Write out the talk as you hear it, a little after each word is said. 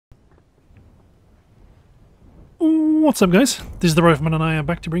What's up, guys? This is the Rifleman and I am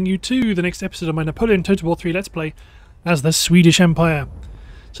back to bring you to the next episode of my Napoleon Total War 3 Let's Play as the Swedish Empire.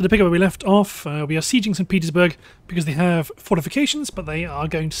 So to pick up where we left off, we are sieging St. Petersburg because they have fortifications, but they are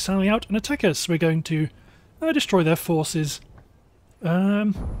going to sally out and attack us. We're going to destroy their forces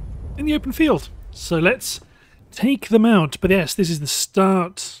in the open field. So let's take them out. But yes, this is the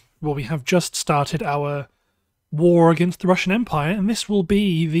start. Well, we have just started our war against the Russian Empire, and this will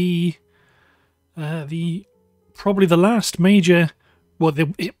be probably the last major,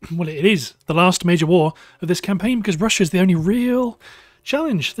 it is the last major war of this campaign, because Russia is the only real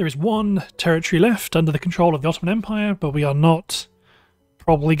challenge. There is one territory left under the control of the Ottoman Empire, but we are not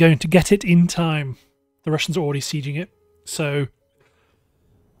probably going to get it in time. The Russians are already sieging it, so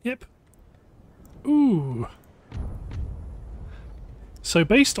yep. Ooh. So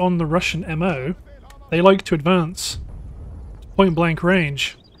based on the Russian MO, they like to advance point blank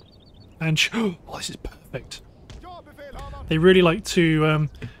range, and oh, this is perfect. They really like to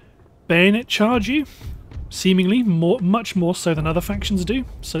bayonet charge you, seemingly much more so than other factions do.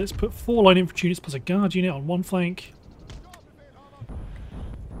 So let's put 4 line infantry units plus a guard unit on one flank.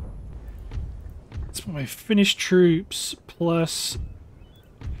 Let's put my Finnish troops plus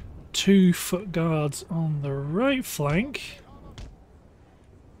 2 foot guards on the right flank.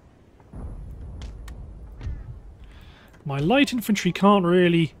 My light infantry can't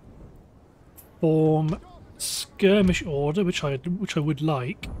really form skirmish order, which I would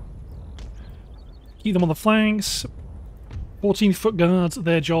like. Keep them on the flanks. 14-foot guards,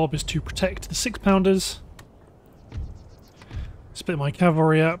 their job is to protect the 6-pounders. Split my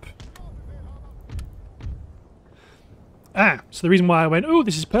cavalry up. So the reason why I went, oh,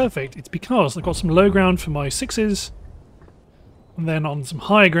 this is perfect, it's because I've got some low ground for my 6s, and then on some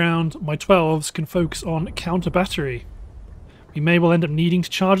high ground, my 12s can focus on counter battery. We may well end up needing to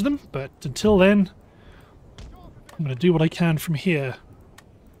charge them, but until then, I'm going to do what I can from here.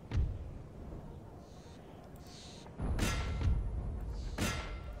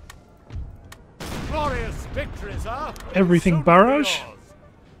 Glorious victories, huh? Everything barrage.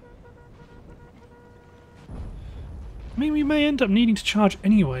 I mean, we may end up needing to charge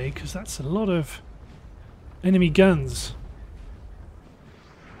anyway, because that's a lot of enemy guns.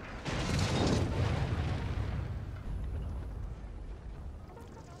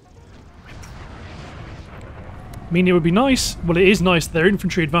 I mean, it would be nice, well, it is nice, their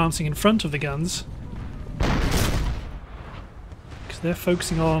infantry advancing in front of the guns, because they're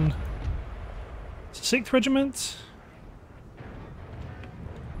focusing on the 6th Regiment.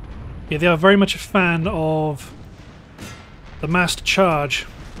 Yeah, they are very much a fan of the massed charge,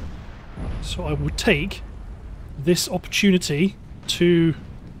 so I would take this opportunity to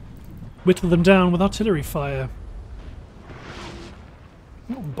whittle them down with artillery fire.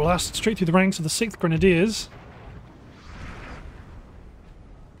 Blast straight through the ranks of the 6th Grenadiers.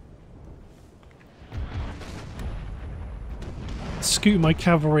 Scoot my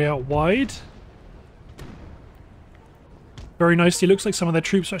cavalry out wide. Very nicely. Looks like some of their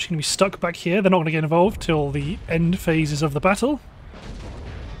troops are actually going to be stuck back here. They're not going to get involved till the end phases of the battle.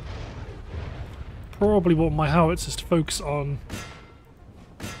 Probably want my howitzers to focus on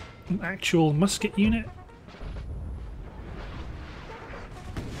an actual musket unit.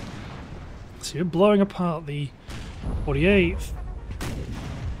 So you're blowing apart the 48th.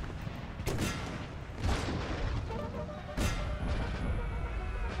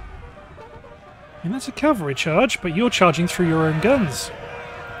 And that's a cavalry charge, but you're charging through your own guns.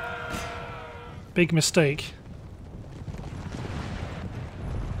 Big mistake.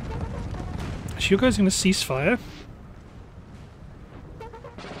 So you guys are going to cease fire.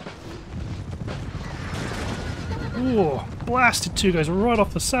 Ooh, blasted 2 guys right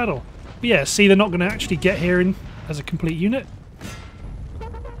off the saddle. But yeah, see, they're not going to actually get here in as a complete unit.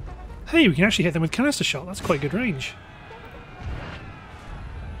 Hey, we can actually hit them with canister shot. That's quite good range.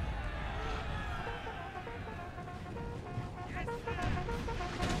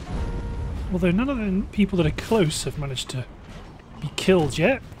 Although none of the people that are close have managed to be killed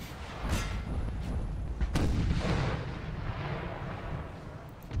yet.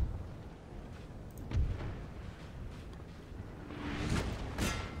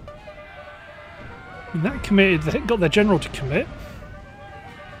 And that committed, they got their general to commit,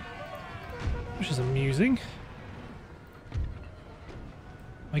 which is amusing.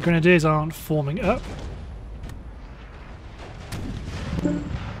 My grenadiers aren't forming up,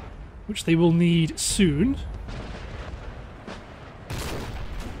 which they will need soon.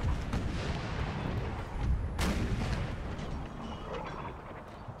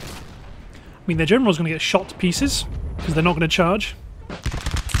 I mean, their general's going to get shot to pieces because they're not going to charge.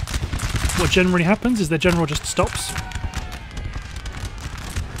 what generally happens is their general just stops.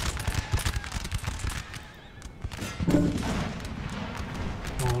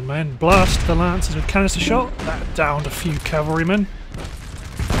 Oh man, blast the lancers with canister shot. That downed a few cavalrymen.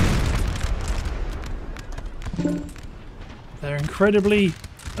 They're incredibly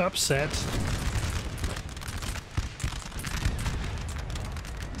upset.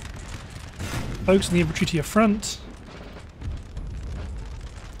 Folks in the infantry to your front.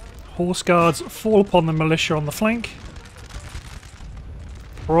 Horse guards fall upon the militia on the flank.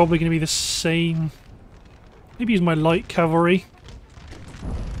 Probably going to be the same. Maybe use my light cavalry.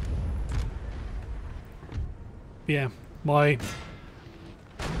 Yeah, my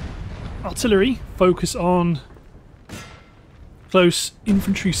artillery focus on close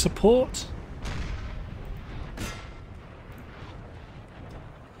infantry support.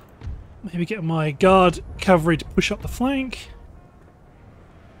 Maybe get my guard cavalry to push up the flank.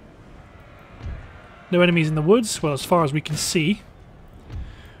 No enemies in the woods, well, as far as we can see.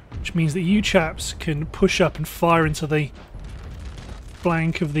 Which means that you chaps can push up and fire into the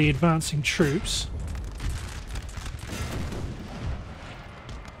flank of the advancing troops.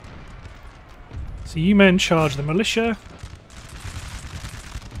 So you men charge the militia.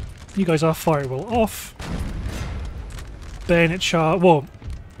 You guys are fireable off. Bayonet charge. Well,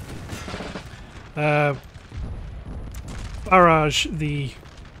 barrage the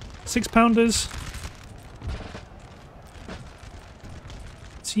 6-pounders.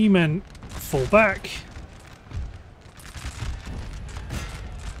 So you men fall back.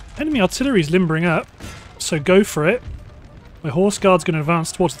 Enemy artillery is limbering up, so go for it. My horse guard's going to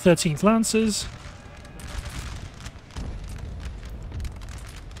advance towards the 13th Lancers.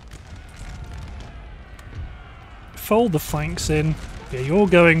 Fold the flanks in. Yeah, you're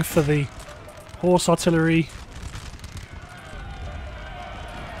going for the horse artillery.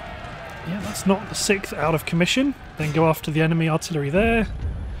 Yeah, that's not the 6th out of commission. Then go after the enemy artillery there.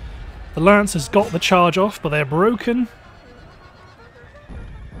 The Lancers got the charge off, but they're broken.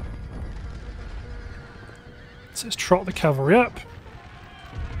 So let's trot the cavalry up.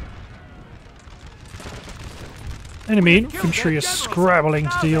 Enemy infantry are scrabbling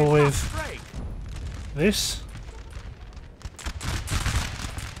to deal with this.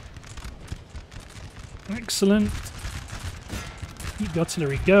 Excellent. Keep the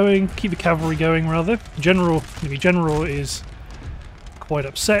artillery going. Keep the cavalry going, rather. General is quite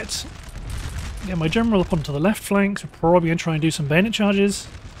upset. Get my general up onto the left flank. So probably going to try and do some bayonet charges.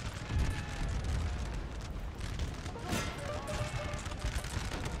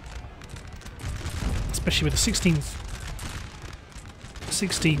 Especially with the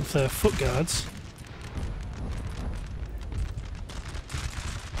 16th foot guards.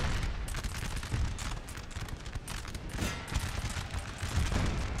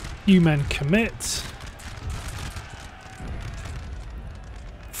 You men commit.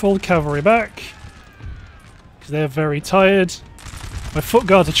 Fall the cavalry back, because they're very tired. My foot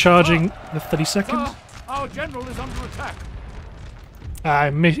guards are charging the 32nd. Our general is under attack.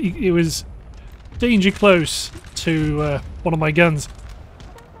 It was danger close to one of my guns.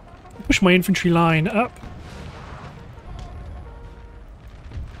 Push my infantry line up.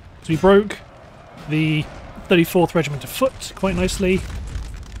 So we broke the 34th Regiment of Foot quite nicely.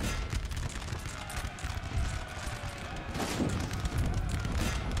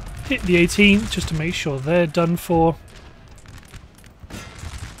 Hit the 18th just to make sure they're done for.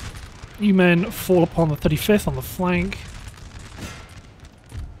 You men fall upon the 35th on the flank.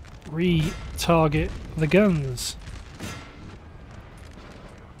 Re-target the guns.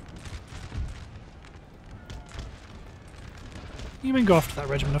 You men go after that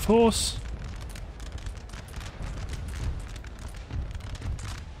regiment of horse.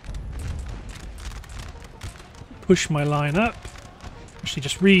 Push my line up.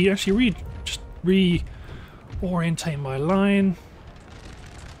 Just reorientate my line.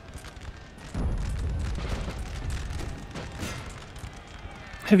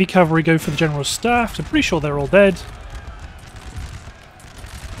 Heavy cavalry go for the general's staff. I'm pretty sure they're all dead.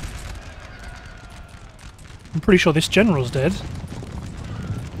 I'm pretty sure this general's dead.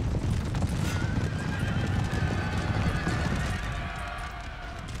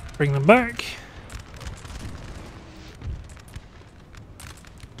 Bring them back.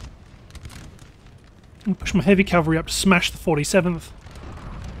 And push my heavy cavalry up to smash the 47th.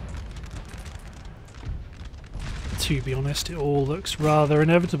 To be honest, it all looks rather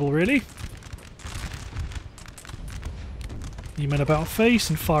inevitable, really. You men about face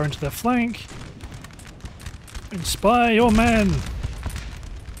and fire into their flank. Inspire your men!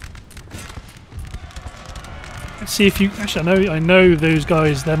 see if you... Actually, I know those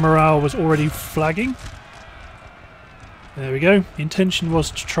guys, their morale was already flagging. There we go. The intention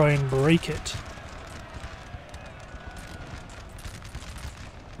was to try and break it.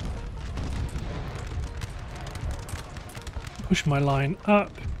 Push my line up.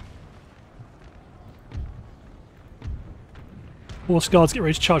 Horse guards get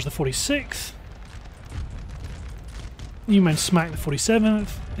ready to charge the 46th. You men smack the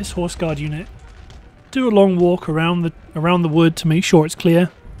 47th. This horse guard unit, do a long walk around the wood to make sure it's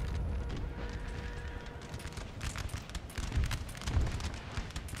clear.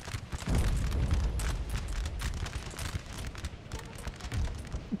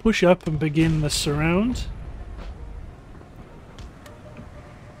 Push up and begin the surround.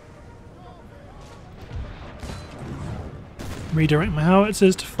 Redirect my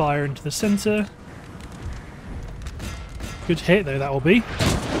howitzers to fire into the centre. Good hit though, that will be.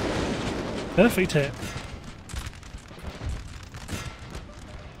 Perfect hit.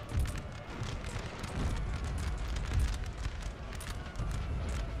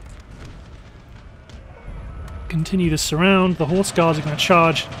 Continue to surround. The horse guards are going to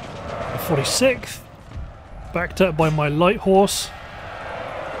charge the 46th. Backed up by my light horse.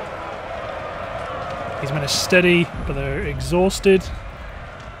 These men are steady, but they're exhausted.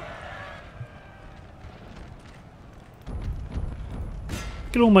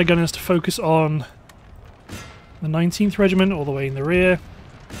 Get all my gunners to focus on the 19th Regiment all the way in the rear.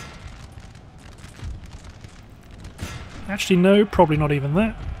 Actually, no, probably not even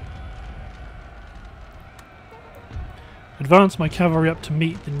that. Advance my cavalry up to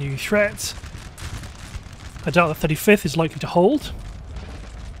meet the new threat. I doubt the 35th is likely to hold.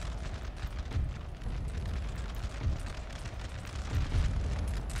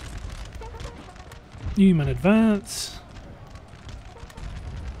 You men advance.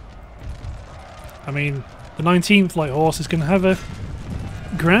 I mean, the 19th Light Horse is going to have a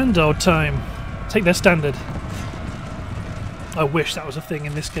grand old time. Take their standard. I wish that was a thing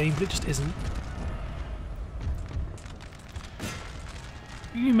in this game, but it just isn't.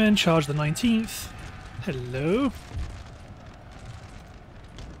 You men charge the 19th. Hello.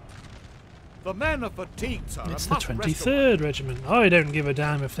 The men are fatigued, sir. It's the 23rd Regiment. I don't give a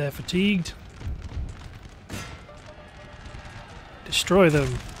damn if they're fatigued. Destroy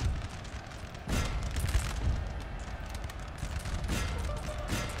them.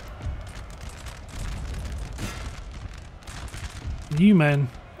 You men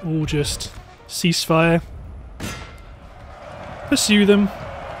all just ceasefire. Pursue them.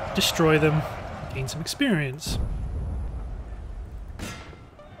 Destroy them. Gain some experience.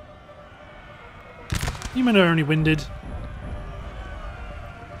 You men are only winded.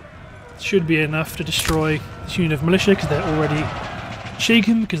 Should be enough to destroy this unit of militia because they're already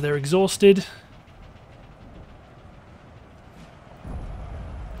shaken because they're exhausted.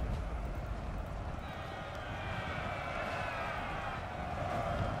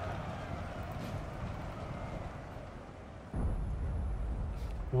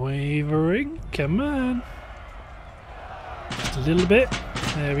 Wavering, come on. Just a little bit.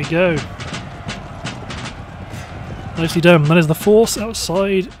 There we go. Nicely done. That is the force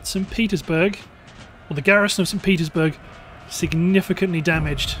outside St. Petersburg. Or the garrison of St. Petersburg. Significantly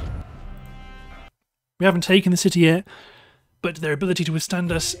damaged. We haven't taken the city yet, but their ability to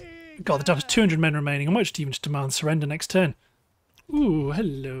withstand us... God, they're down to 200 men remaining. I might just even just demand surrender next turn. Ooh,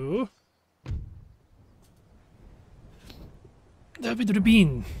 hello. David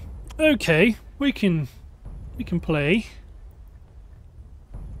Rubin. Okay, we can play.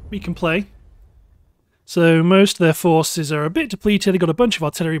 We can play. So most of their forces are a bit depleted. They've got a bunch of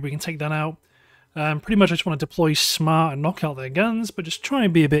artillery, we can take that out. Pretty much I just want to deploy smart and knock out their guns, but just try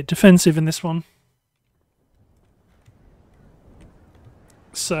and be a bit defensive in this one.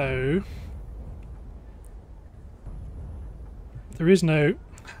 So there is no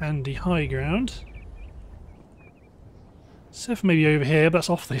handy high ground. Except for maybe over here, but that's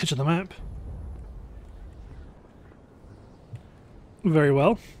off the edge of the map. Very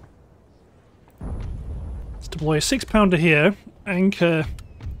well. Let's deploy a 6-pounder here. Anchor...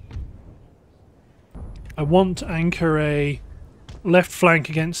 I want to anchor a left flank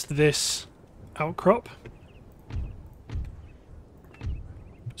against this outcrop.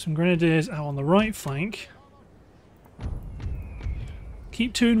 Some grenadiers out on the right flank.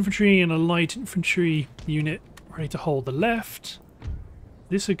 Keep 2 infantry and a light infantry unit ready to hold the left.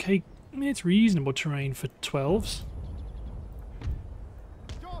 This okay? It's reasonable terrain for 12s.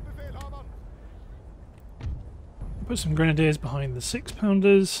 Put some grenadiers behind the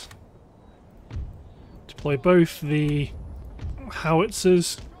 6-pounders. Deploy both the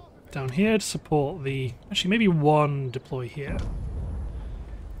howitzers down here to support the... Actually, maybe one deploy here.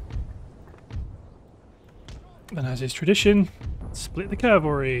 And as is tradition, split the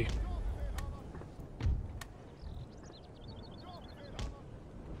cavalry.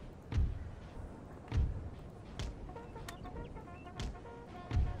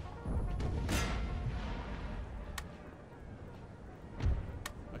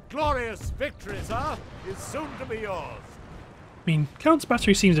 Glorious victory, sir, is soon to be yours. I mean, Count's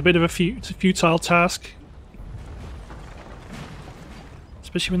battery seems a bit of a futile task.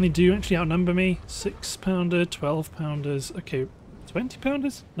 Especially when they do actually outnumber me. 6-pounder, 12-pounders. Okay,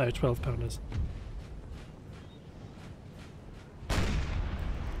 20-pounders? No, 12-pounders.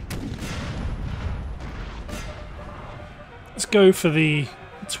 Let's go for the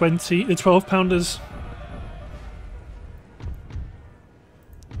 12-pounders.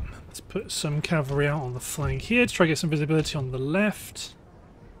 Put some cavalry out on the flank here to try to get some visibility on the left.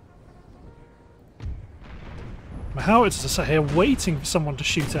 My howitzers are sat here waiting for someone to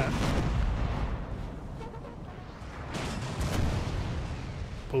shoot at.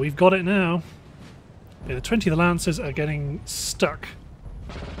 But we've got it now. Yeah, the 20 of the Lancers are getting stuck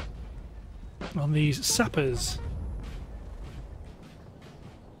on these sappers.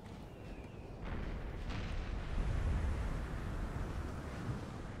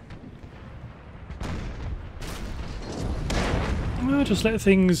 Just let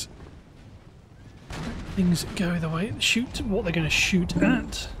things go the way shoot what they're going to shoot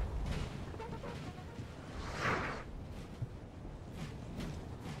at.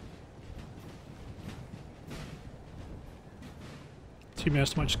 To be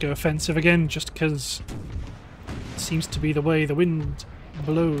honest, I might just go offensive again, just because it seems to be the way the wind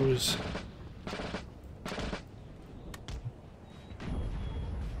blows.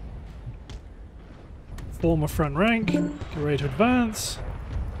 Form a front rank, get ready to advance.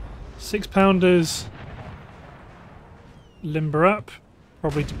 6-pounders, limber up,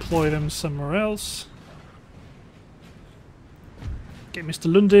 probably deploy them somewhere else. Get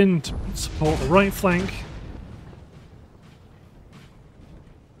Mr. London to support the right flank.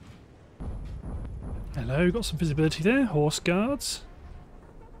 Hello, got some visibility there, horse guards.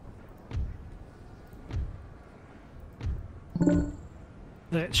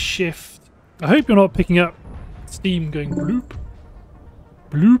 Let's shift. I hope you're not picking up steam going bloop.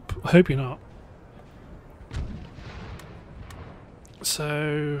 Bloop. I hope you're not.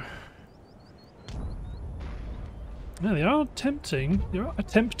 So... No, they are attempting. They are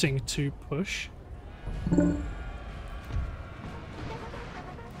attempting to push.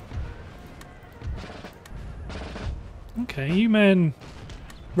 Okay, you men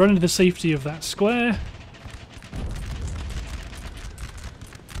run into the safety of that square.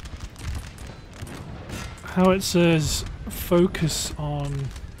 Howitzers focus on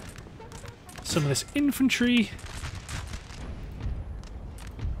some of this infantry.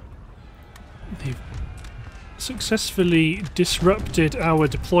 They've successfully disrupted our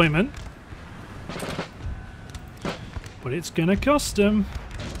deployment, but it's gonna cost them.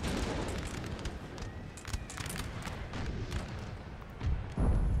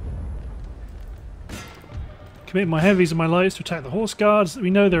 Commit my heavies and my lights to attack the horse guards. We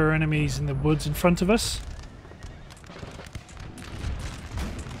know there are enemies in the woods in front of us.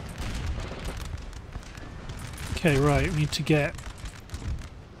 Okay, right, we need to get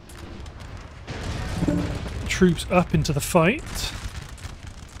troops up into the fight.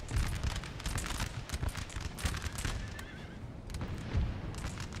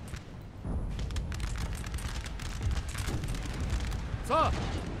 Sir!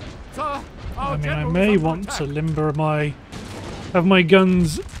 Sir! I mean, I may want to limber have my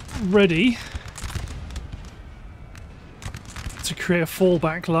guns ready to create a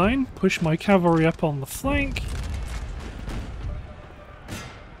fallback line, push my cavalry up on the flank.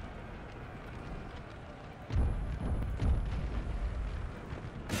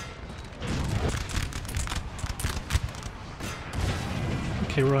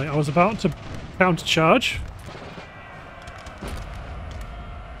 Okay, right, I was about to counter-charge.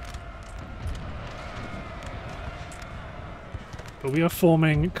 But we are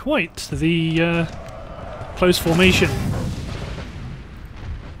forming quite the close formation.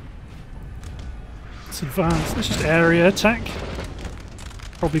 Let's advance. Let's just area attack.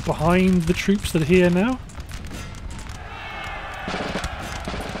 Probably behind the troops that are here now.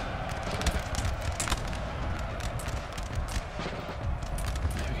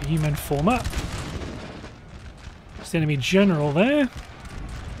 Okay, you men form up. There's the enemy general there.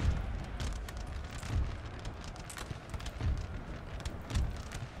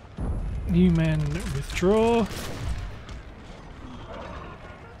 You men withdraw.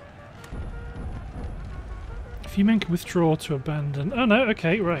 If you men can withdraw to abandon... Oh no,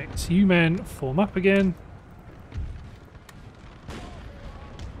 okay, right. So you men form up again.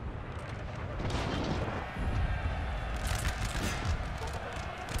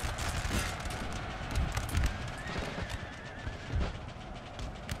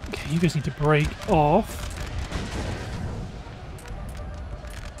 Okay, you guys need to break off.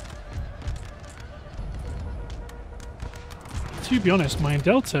 To be honest, my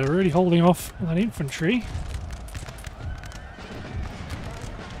Delta are really holding off that infantry.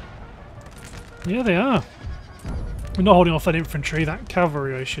 Yeah, they are. We're not holding off that infantry, that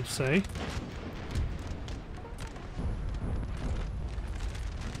cavalry, I should say.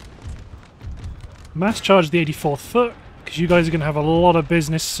 Mass charge the 84th Foot, because you guys are going to have a lot of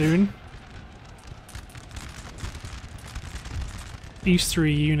business soon. These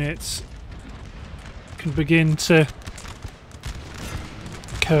 3 units can begin to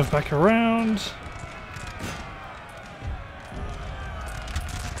curve back around.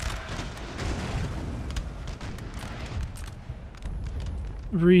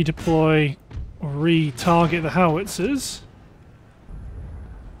 Redeploy or re-target the howitzers.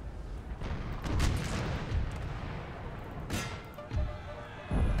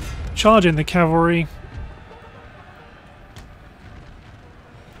 Charge in the cavalry.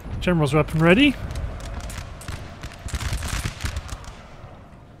 General's weapon ready.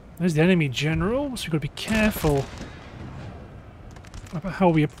 There's the enemy general, so we've got to be careful about how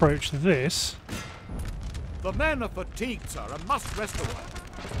we approach this. The men are fatigued, sir, and must rest a while.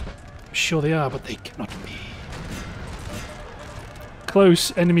 Sure they are, but they cannot be.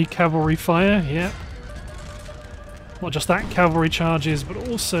 Close enemy cavalry fire, yeah. Not just that cavalry charges, but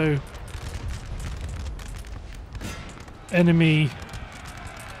also enemy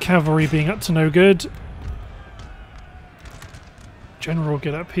cavalry being up to no good. General,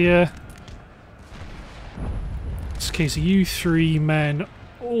 get up here. In this case, you 3 men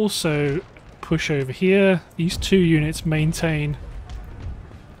also push over here. These 2 units maintain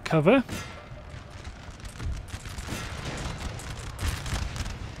cover.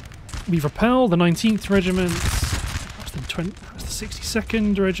 We repel the 19th Regiment. That's the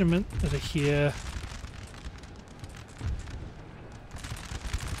 62nd Regiment that are here.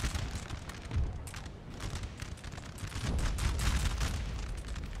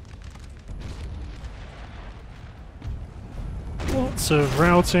 Lots of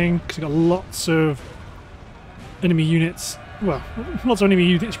routing, because we've got lots of enemy units, well, lots of enemy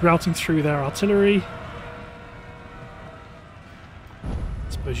units routing through their artillery. I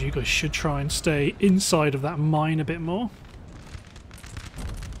suppose you guys should try and stay inside of that mine a bit more.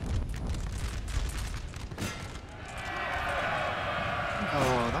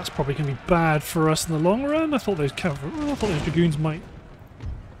 Oh, that's probably going to be bad for us in the long run. I thought those dragoons might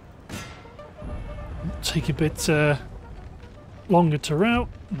take a bit longer to route.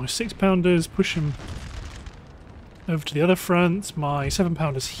 My 6-pounders push them over to the other front. My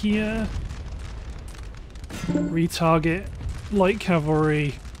 7-pounders here. Retarget. Light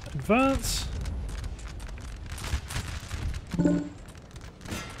cavalry advance.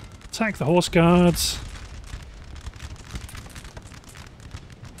 Attack the horse guards.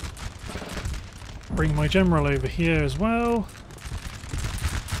 Bring my general over here as well.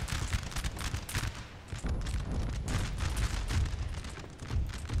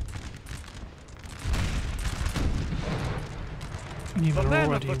 You are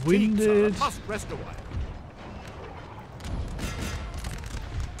already winded.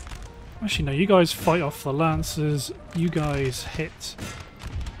 Actually, no, you guys fight off the lancers. You guys hit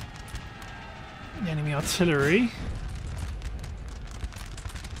the enemy artillery.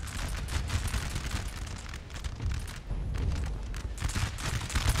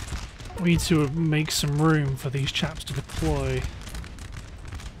 We need to make some room for these chaps to deploy.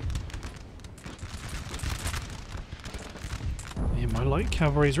 My light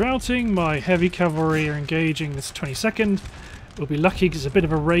cavalry is routing, my heavy cavalry are engaging this 22nd. We'll be lucky because it's a bit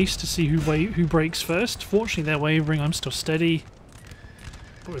of a race to see who breaks first. Fortunately they're wavering, I'm still steady.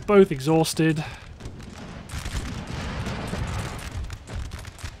 But we're both exhausted.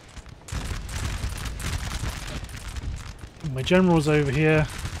 And my general's over here.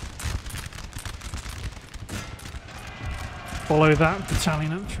 Follow that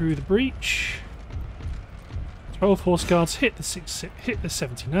battalion up through the breach. 12 horse guards hit the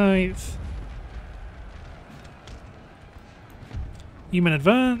 79th. You men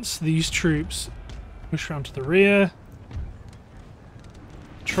advance. These troops push around to the rear.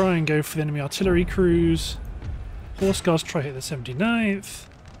 Try and go for the enemy artillery crews. Horse guards try hit the 79th.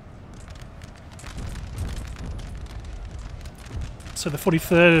 So the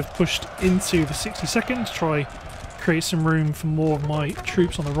 43rd have pushed into the 62nd to try create some room for more of my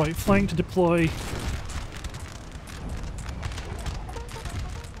troops on the right flank to deploy.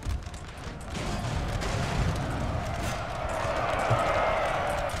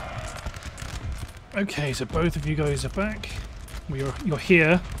 Okay, so both of you guys are back. Well, you're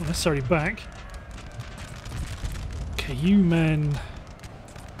here, not necessarily back. Okay, you men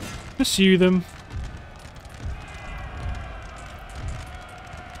pursue them.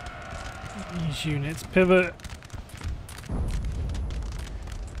 These units pivot.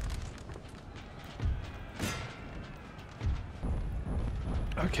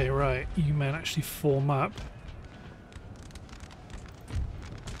 Okay, right, you men actually form up.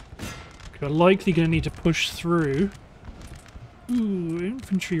 You're likely going to need to push through. Ooh,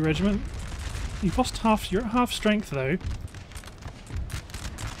 infantry regiment. You've lost half. You're at half strength though.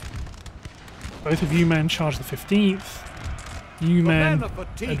 Both of you men charge the 15th. You men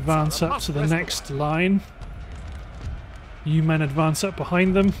advance up to the next line. You men advance up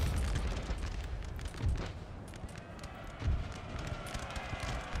behind them.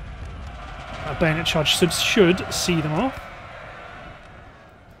 A bayonet charge should see them off.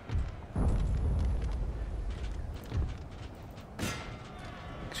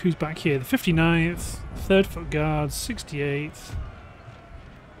 Who's back here? The 59th, 3rd Foot Guards, 68th.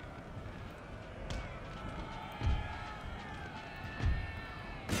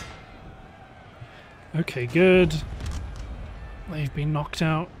 Okay, good. They've been knocked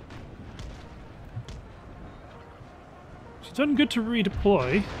out. It's done good to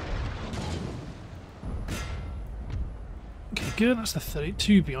redeploy. Okay, good. That's the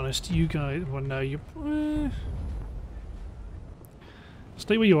 32, to be honest. You guys... Well, no, you...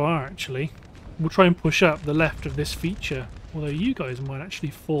 Stay where you are, actually. We'll try and push up the left of this feature. Although you guys might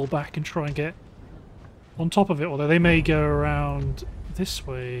actually fall back and try and get on top of it. Although they may go around this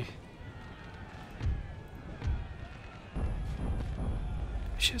way.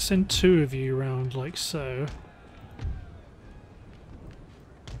 I should send 2 of you around like so.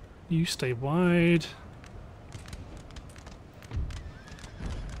 You stay wide.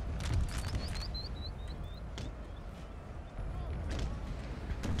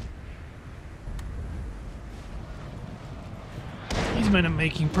 These men are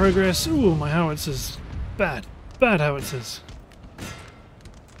making progress. Ooh, my howitzers. Bad. Bad howitzers.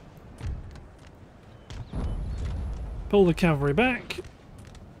 Pull the cavalry back.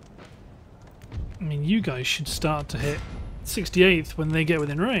 I mean, you guys should start to hit 68th when they get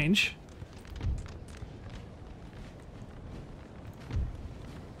within range.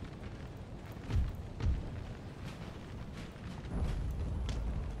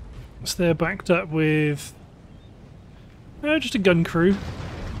 So they're backed up with just a gun crew.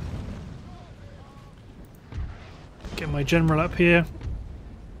 Get my general up here.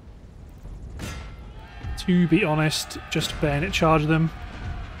 To be honest, just bayonet charge them.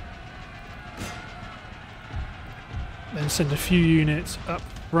 Then send a few units up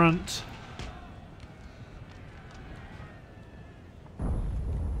front.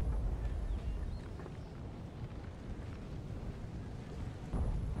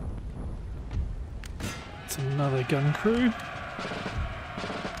 It's another gun crew.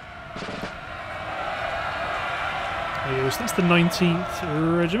 There goes. That's the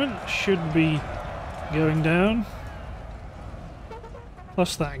 19th Regiment. Should be going down.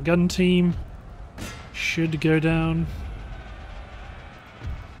 Plus that gun team should go down.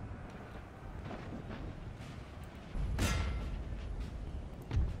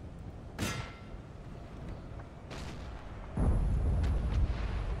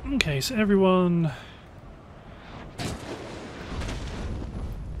 Okay, so everyone...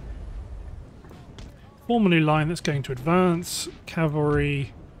 Form a new line that's going to advance.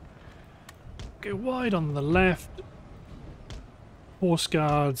 Cavalry go wide on the left. Horse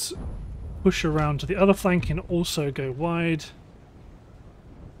guards push around to the other flank and also go wide.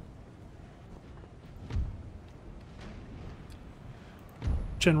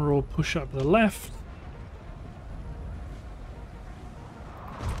 General push up the left.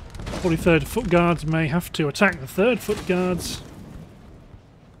 43rd Foot Guards may have to attack the 3rd Foot Guards.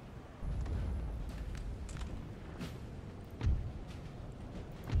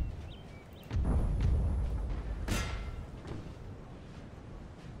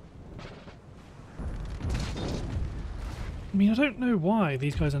 I mean, I don't know why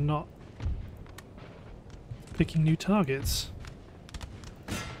these guys are not picking new targets.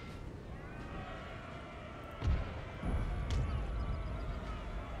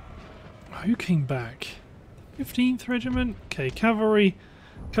 Who came back? 15th Regiment? Okay, cavalry.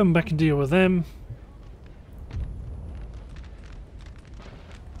 Come back and deal with them.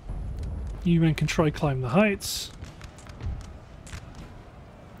 You men can try climb the heights.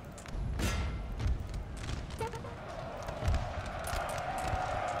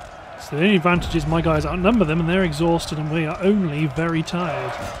 So the only advantage is my guys outnumber them and they're exhausted and we are only very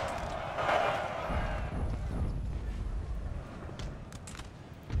tired.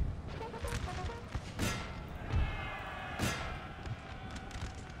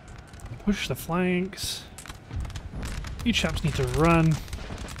 Push the flanks. You chaps need to run.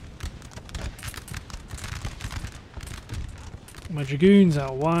 My dragoons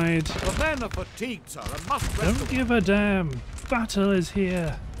out wide. The men are fatigued, sir, and must rest. Don't give a damn. Battle is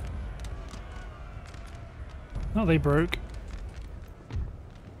here. Oh, they broke.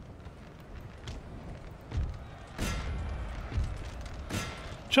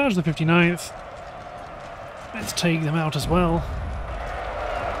 Charge the 59th. Let's take them out as well.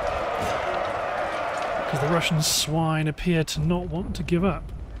 Because the Russian swine appear to not want to give up.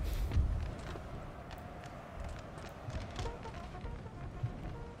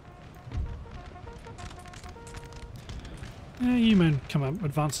 Yeah, you men come up,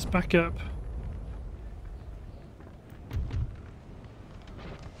 advances back up.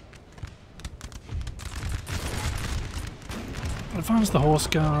 Advance the horse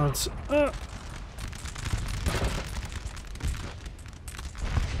guards up.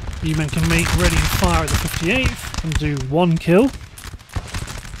 You men can make ready and fire at the 58th and do 1 kill.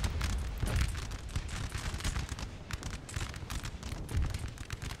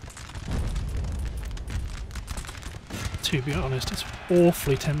 To be honest, it's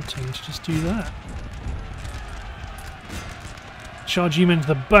awfully tempting to just do that. Charge you men to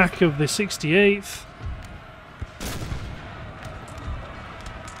the back of the 68th.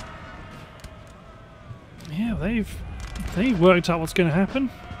 Yeah, they've worked out what's going to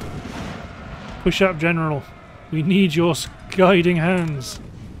happen. Push up, General. We need your guiding hands.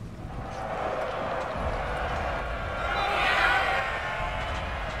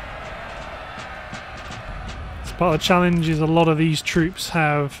 Part of the challenge is a lot of these troops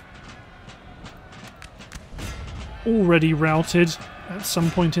have already routed at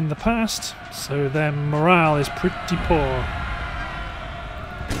some point in the past, so their morale is pretty poor.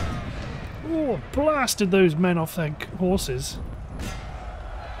 Oh, blasted those men off their horses.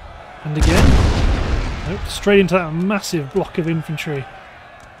 And again, nope, straight into that massive block of infantry.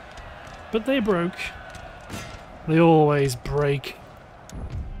 But they broke. They always break.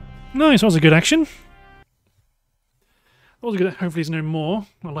 Nice, that was a good action. Hopefully there's no more.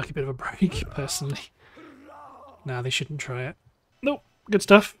 I like a bit of a break, personally. Nah, they shouldn't try it. Nope, good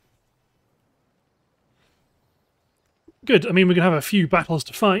stuff. Good, I mean we're going to have a few battles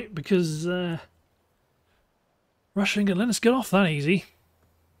to fight because Russia ain't going to let us get off that easy.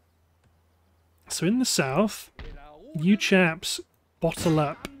 So in the south, you chaps bottle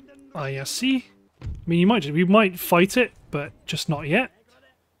up ISC. I mean we might fight it, but just not yet.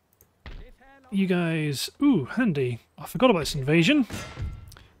 You guys... Ooh, handy. I forgot about this invasion.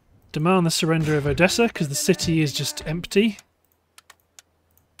 Demand the surrender of Odessa, because the city is just empty.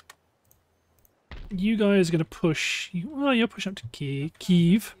 You guys are going to push... Well, you'll push up to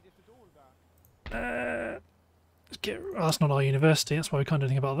Kyiv. Let's get... Oh, that's not our university, that's why we can't do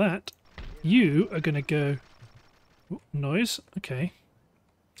anything about that. You are going to go... Ooh, noise? Okay.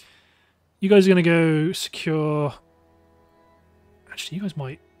 You guys are going to go secure... Actually, you guys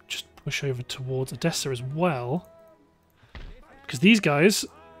might... push over towards Odessa as well. Because these guys...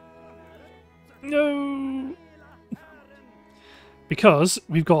 No! Because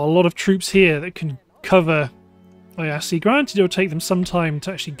we've got a lot of troops here that can cover ISC. Granted, it'll take them some time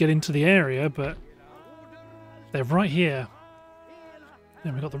to actually get into the area, but they're right here.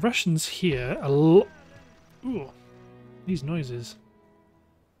 And we've got the Russians here. Ooh, these noises.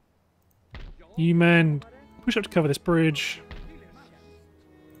 You men, push up to cover this bridge.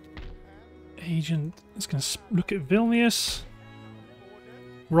 Agent is going to look at Vilnius.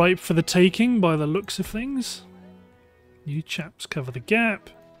 Ripe for the taking by the looks of things. You chaps cover the gap.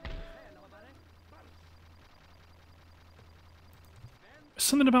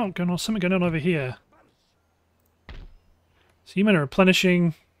 Something going on over here. So you men are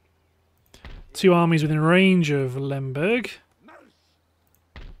replenishing. 2 armies within range of Lemberg.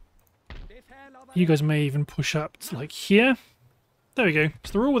 You guys may even push up to like here. There we go.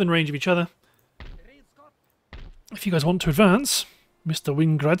 So they're all within range of each other. If you guys want to advance, Mr.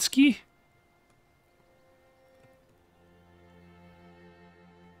 Wingradsky.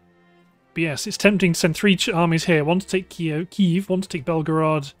 But yes, it's tempting to send 3 armies here. One to take Kyiv, one to take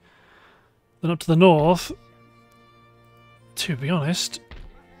Belgorod, then up to the north. To be honest,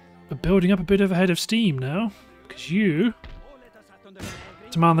 we're building up a bit of a head of steam now, because you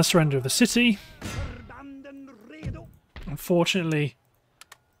Demand the surrender of the city. Unfortunately,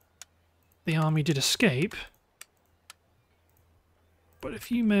 the army did escape. But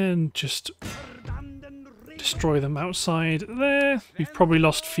if you men just destroy them outside there, we've probably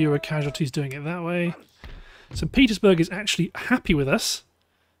lost fewer casualties doing it that way. St. Petersburg is actually happy with us.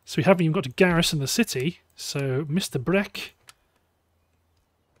 So we haven't even got to garrison the city. So, Mr. Breck,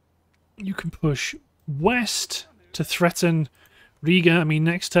 you can push west to threaten Riga. I mean,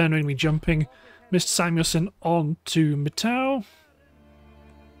 next turn we're going to be jumping Mr. Samuelson on to Mitau.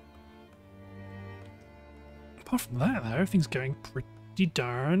 Apart from that, though, everything's going pretty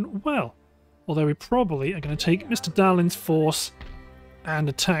darn well. Although we probably are going to take Mr. Darlin's force and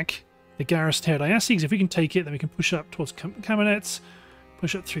attack the garrison here at Iasi, because if we can take it, then we can push up towards Kamenets,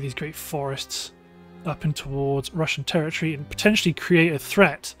 push up through these great forests, up and towards Russian territory, and potentially create a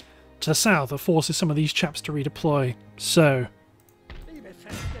threat to the south that forces some of these chaps to redeploy. So,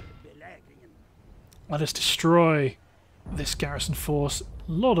 let us destroy this garrison force.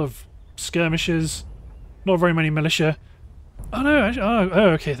 A lot of skirmishers, not very many militia. Oh no, actually, oh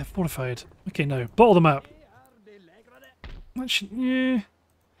okay, they're fortified. Okay, no, bottle them up. Actually, yeah.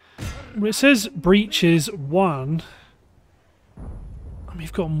 Well, it says breaches 1. And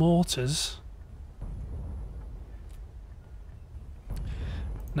we've got mortars.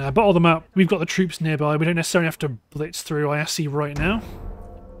 Now, bottle them up. We've got the troops nearby. We don't necessarily have to blitz through Iasi right now.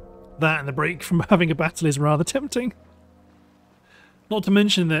 That and the break from having a battle is rather tempting. Not to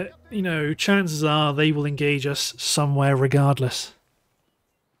mention that, you know, chances are they will engage us somewhere regardless.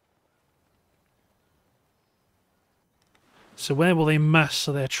 So where will they mass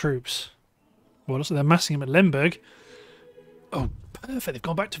their troops? Well, it looks like they're massing them at Lemberg. Oh, perfect. They've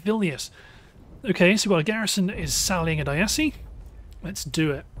gone back to Vilnius. Okay, so we've got a garrison that is sallying at Iasi. Let's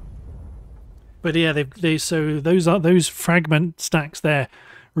do it. But yeah, so those fragment stacks there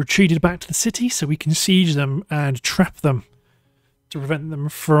retreated back to the city, so we can siege them and trap them to prevent them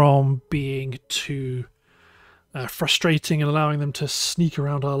from being too frustrating and allowing them to sneak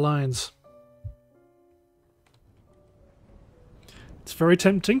around our lines. It's very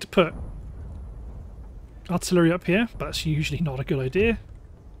tempting to put artillery up here, but that's usually not a good idea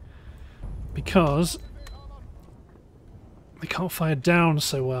because they can't fire down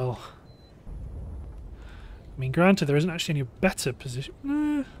so well. I mean, granted, there isn't actually any better position.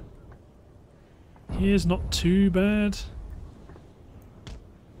 Here's not too bad.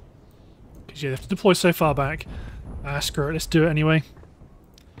 Because yeah, they have to deploy so far back. Screw it, let's do it anyway.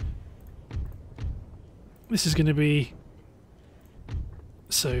 This is going to be...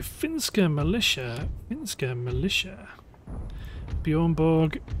 So, Finska Militia.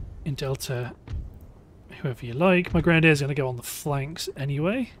 Bjornborg in Delta. Whoever you like. My grenadier is going to go on the flanks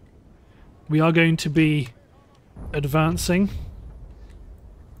anyway. We are going to be advancing.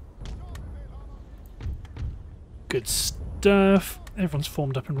 Good stuff. Everyone's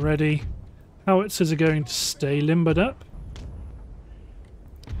formed up and ready. Howitzers are going to stay limbered up.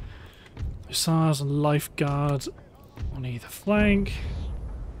 Hussars and Lifeguard on either flank.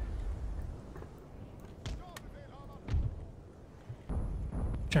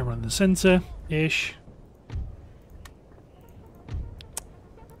 General in the centre-ish.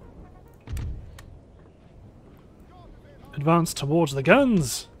 Advance towards the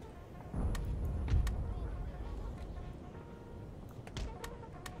guns.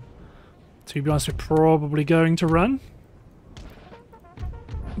 To be honest, we're probably going to run.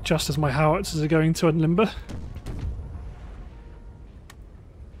 Just as my howitzers are going to unlimber.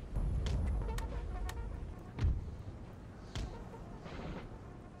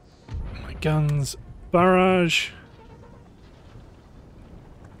 My guns, barrage.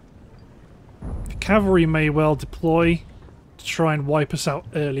 The cavalry may well deploy to try and wipe us out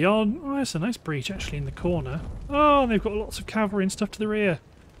early on. Oh, that's a nice breach actually in the corner. Oh, they've got lots of cavalry and stuff to the rear.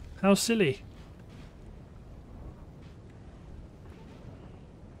 How silly.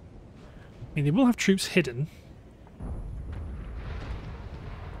 I mean, they will have troops hidden.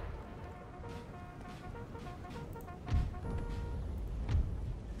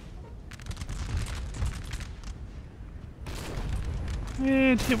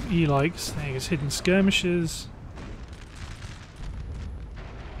 Yeah, to hit what he likes. There goes hidden skirmishes.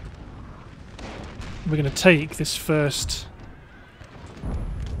 We're going to take this first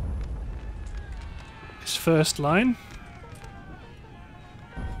line.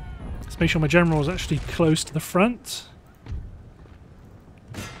 Let's make sure my general is actually close to the front.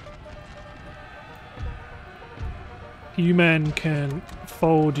 You men can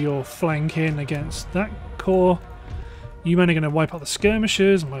fold your flank in against that corps. You men are going to wipe out the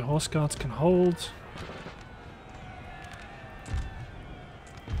skirmishers, and my horse guards can hold.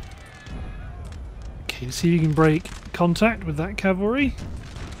 Okay, see if you can break contact with that cavalry.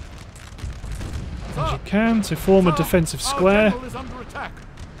 As you can, so form a defensive square.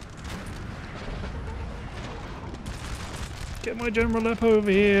 Get my general up over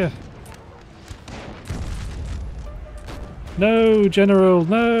here. No, general,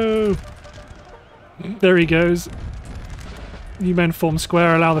 no! There he goes. You men form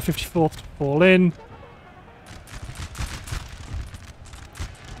square, allow the 54th to fall in.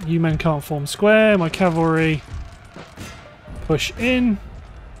 You men can't form square, my cavalry push in.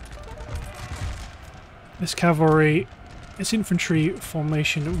 This cavalry, its infantry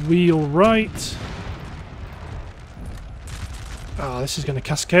formation wheel right. Ah, this is going to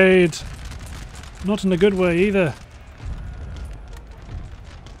cascade. Not in a good way either.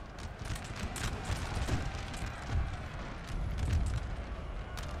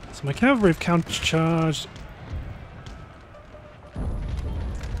 So my cavalry have countercharged.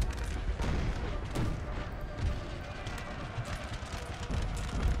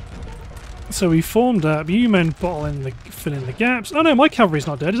 So we formed up. You men fill in the gaps. Oh no, my cavalry's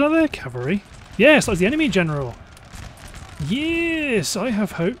not dead. Is that their cavalry? Yes, that was the enemy general. Yes, I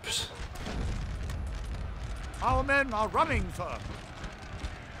have hopes. Our men are running, sir.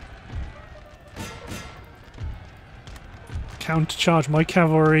 Countercharge my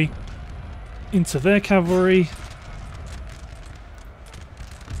cavalry into their cavalry.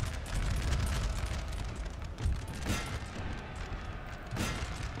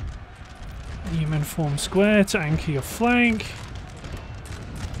 You men form square to anchor your flank.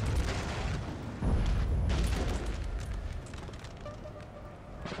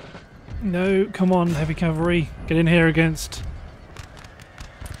 No, come on, heavy cavalry. Get in here against...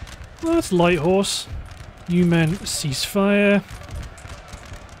 Well, that's light horse. You men cease fire.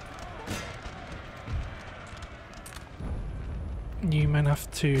 You men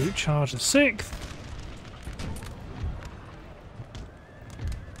have to charge the 6th.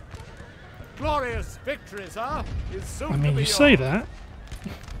 Glorious victory, sir, is soon I mean, to be you say yours. that.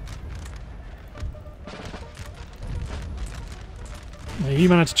 Yeah, you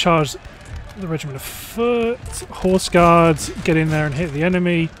managed to charge the regiment of foot. Horse guards get in there and hit the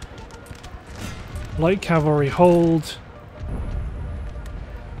enemy. Light cavalry hold.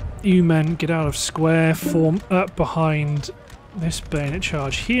 You men get out of square, form up behind this bayonet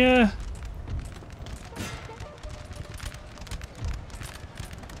charge here.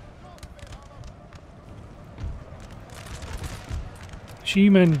 You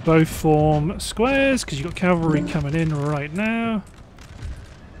men both form squares because you've got cavalry coming in right now.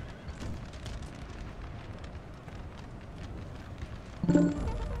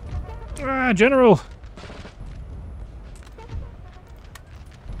 Ah, general!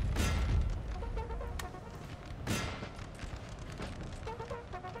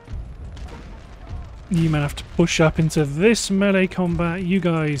 You men have to push up into this melee combat. You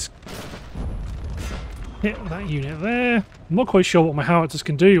guys hit that unit there. I'm not quite sure what my howitzers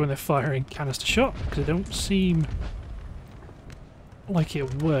can do when they're firing canister shot, because it don't seem like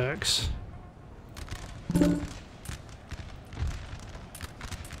it works.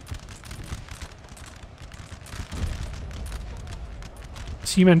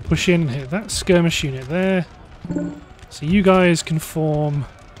 So you men push in and hit that skirmish unit there. So you guys can form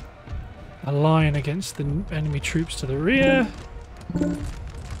a line against the enemy troops to the rear.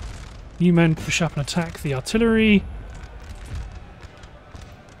 You men push up and attack the artillery.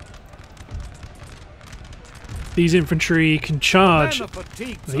 These infantry can charge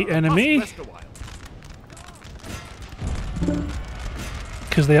the enemy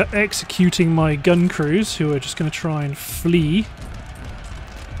because they are executing my gun crews, who are just going to try and flee.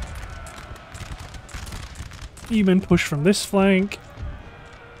 You men push from this flank.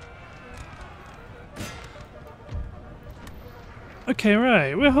 Okay,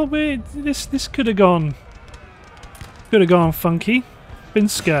 right. Well, this could have gone funky.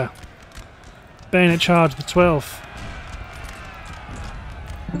 Binska. Bayonet charge the 12th.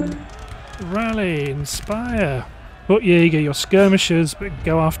 Rally, inspire. But yeah, you get your skirmishers, but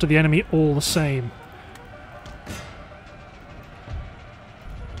go after the enemy all the same.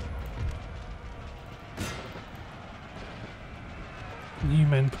 You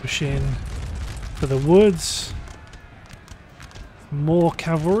men push in for the woods. More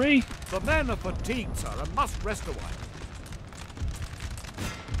cavalry. The men are fatigued, sir, and must rest a while.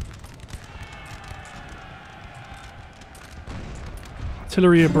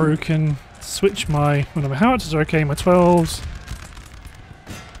 Artillery are broken. Switch my... Well, my howitzers are okay, my 12s.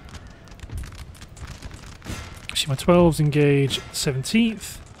 Actually, my 12s engage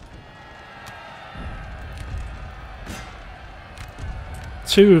 17th.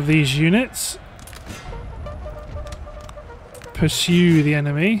 Two of these units pursue the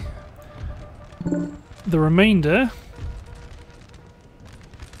enemy. The remainder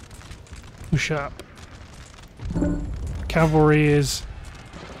push up. Cavalry is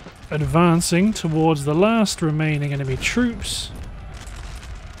advancing towards the last remaining enemy troops.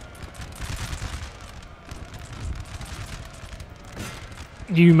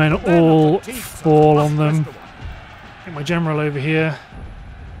 You men all fall on them. Get my general over here.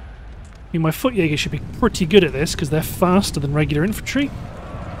 I mean, my foot Jaeger should be pretty good at this because they're faster than regular infantry.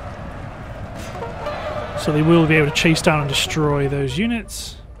 So they will be able to chase down and destroy those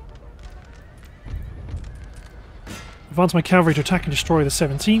units. Advance my cavalry to attack and destroy the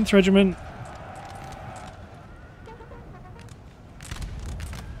 17th Regiment.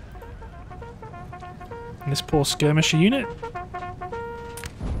 And this poor skirmisher unit.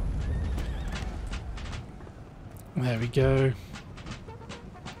 There we go.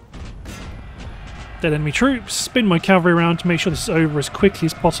 Dead enemy troops. Spin my cavalry around to make sure this is over as quickly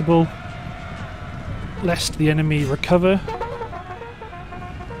as possible, lest the enemy recover.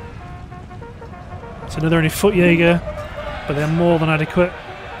 So now they're only foot Jaeger, but they're more than adequate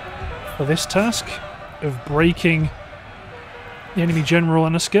for this task of breaking the enemy general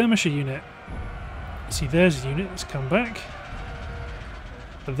and a skirmisher unit. See, there's a unit that's come back.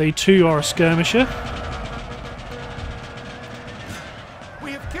 But they too are a skirmisher.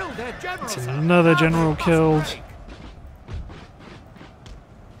 It's another general killed.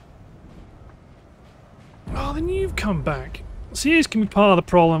 Oh, then you've come back. See, this can be part of the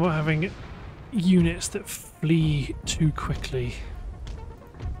problem of having units that flee too quickly.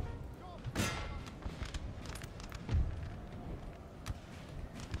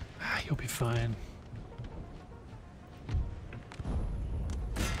 You'll be fine.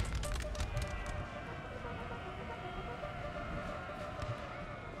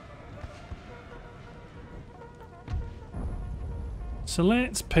 So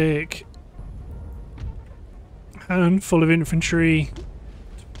let's pick a handful of infantry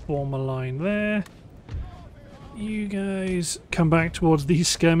to form a line there. You guys come back towards these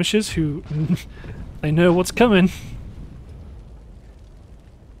skirmishers who they know what's coming.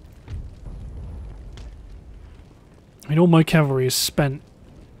 I mean, all my cavalry is spent.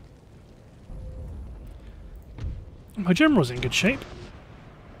 My general's in good shape.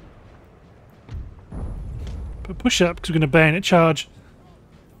 But push up because we're going to bayonet charge.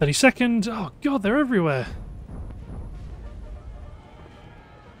 32nd. Oh god, they're everywhere.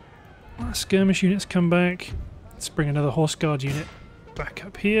 Skirmish units come back. Let's bring another horse guard unit back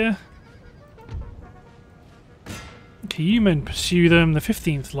up here. Okay, you men pursue them. The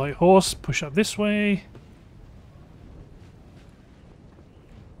 15th light horse push up this way.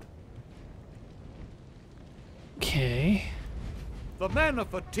 Okay. The men are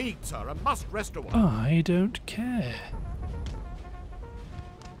fatigued, sir, and must rest a while. I don't care.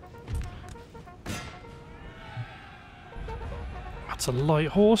 That's a light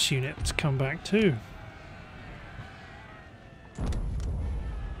horse unit that's come back too.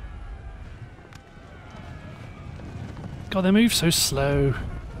 God, they move so slow.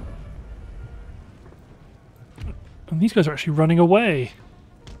 And these guys are actually running away.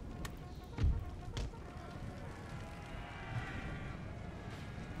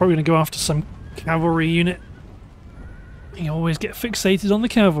 Probably going to go after some cavalry unit. You always get fixated on the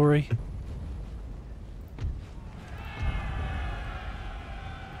cavalry.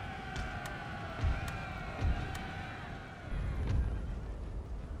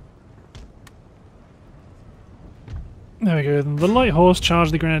 There we go. The light horse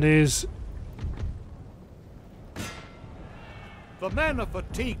charge the grenadiers. The men are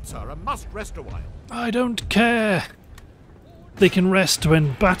fatigued, sir, and must rest a while. I don't care. They can rest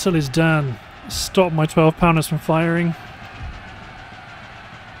when battle is done. Stop my 12-pounders from firing.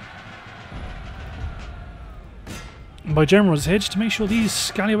 My general's hedge to make sure these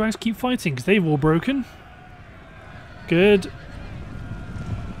scallywags keep fighting, because they've all broken. Good.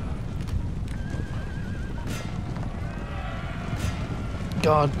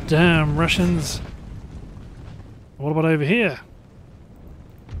 God damn, Russians. What about over here?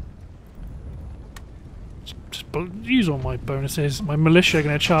 Just use all my bonuses. My militia are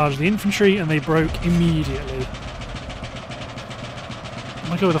going to charge the infantry, and they broke immediately.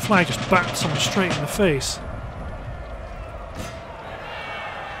 I go with the flag, just backed someone straight in the face.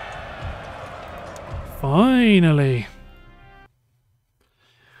 Finally.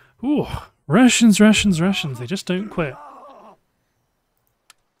 Ooh, Russians, Russians, Russians. They just don't quit.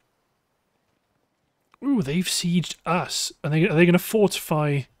 Ooh, they've sieged us. Are they going to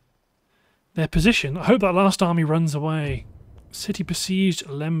fortify their position? I hope that last army runs away. City besieged,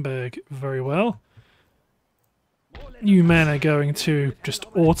 Lemberg. Very well. You men are going to just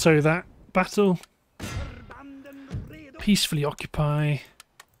auto that battle. Peacefully occupy.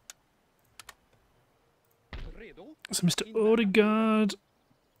 So Mr. Odegaard,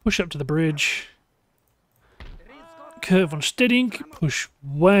 push up to the bridge. Kurt von Stedink, push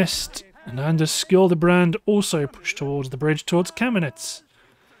west. And Anders Skjoldebrand also push towards the bridge, towards Kamenetz.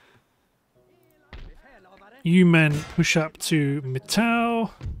 You men push up to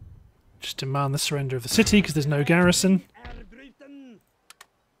Mitau. Just demand the surrender of the city because there's no garrison.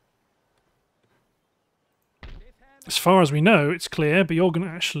 As far as we know, it's clear, but you're going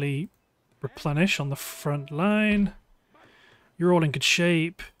to actually replenish on the front line. You're all in good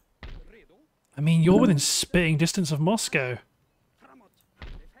shape. I mean, you're within spitting distance of Moscow.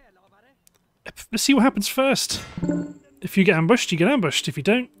 Let's see what happens first. If you get ambushed, you get ambushed. If you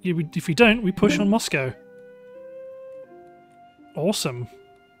don't, we push on Moscow. Awesome.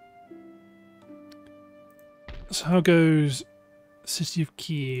 So how goes City of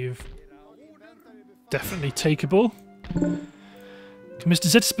Kiev? Definitely takeable. Can Mr.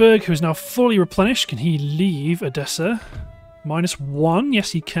 Zetzberg, who is now fully replenished, can he leave Odessa? -1,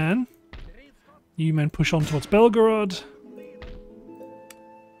 yes he can. You men push on towards Belgorod.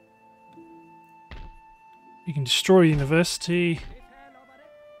 You can destroy the university.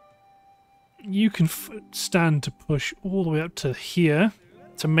 You can stand to push all the way up to here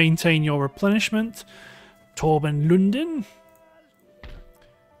to maintain your replenishment. Torben Lundin.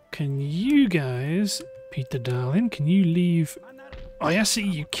 Can you guys, Peter Darlin, can you leave? Oh, yes,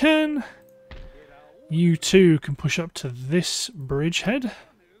 you can. You too can push up to this bridgehead.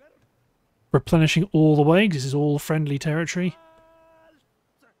 Replenishing all the way, because this is all friendly territory.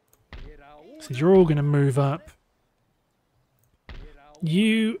 So you're all going to move up.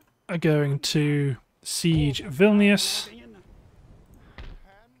 You are going to siege Vilnius.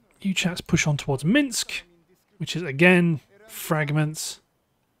 You chats push on towards Minsk, which is again fragments.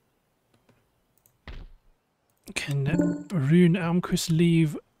 Can Rune Almquist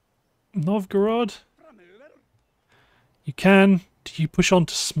leave Novgorod? You can. Do you push on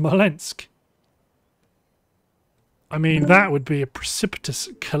to Smolensk? I mean, that would be a precipitous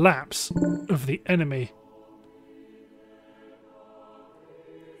collapse of the enemy.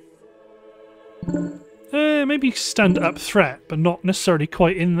 Maybe stand up threat, but not necessarily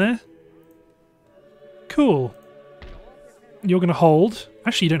quite in there. Cool. You're going to hold.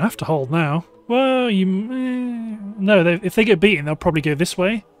 Actually, you don't have to hold now. Well, you... no, if they get beaten, they'll probably go this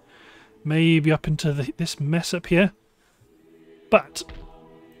way. Maybe up into this mess up here. But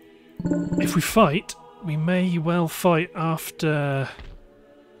if we fight, we may well fight after...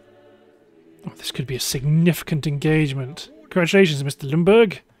 Oh, this could be a significant engagement. Congratulations, Mr.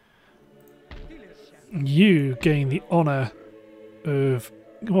 Lundberg. You gain the honour of...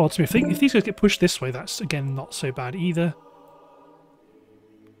 Well, to me, if these guys get pushed this way, that's, again, not so bad either.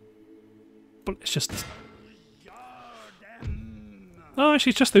 But it's just... Oh,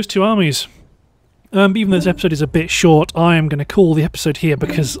 actually, it's just those two armies. Even though this episode is a bit short, I am going to call the episode here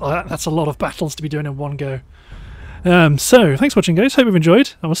because that's a lot of battles to be doing in one go. So, thanks for watching, guys. Hope you've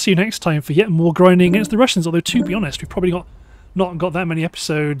enjoyed. I will see you next time for yet more grinding against the Russians, although, to be honest, we've probably not got that many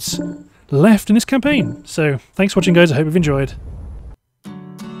episodes left in this campaign. So, thanks for watching, guys. I hope you've enjoyed.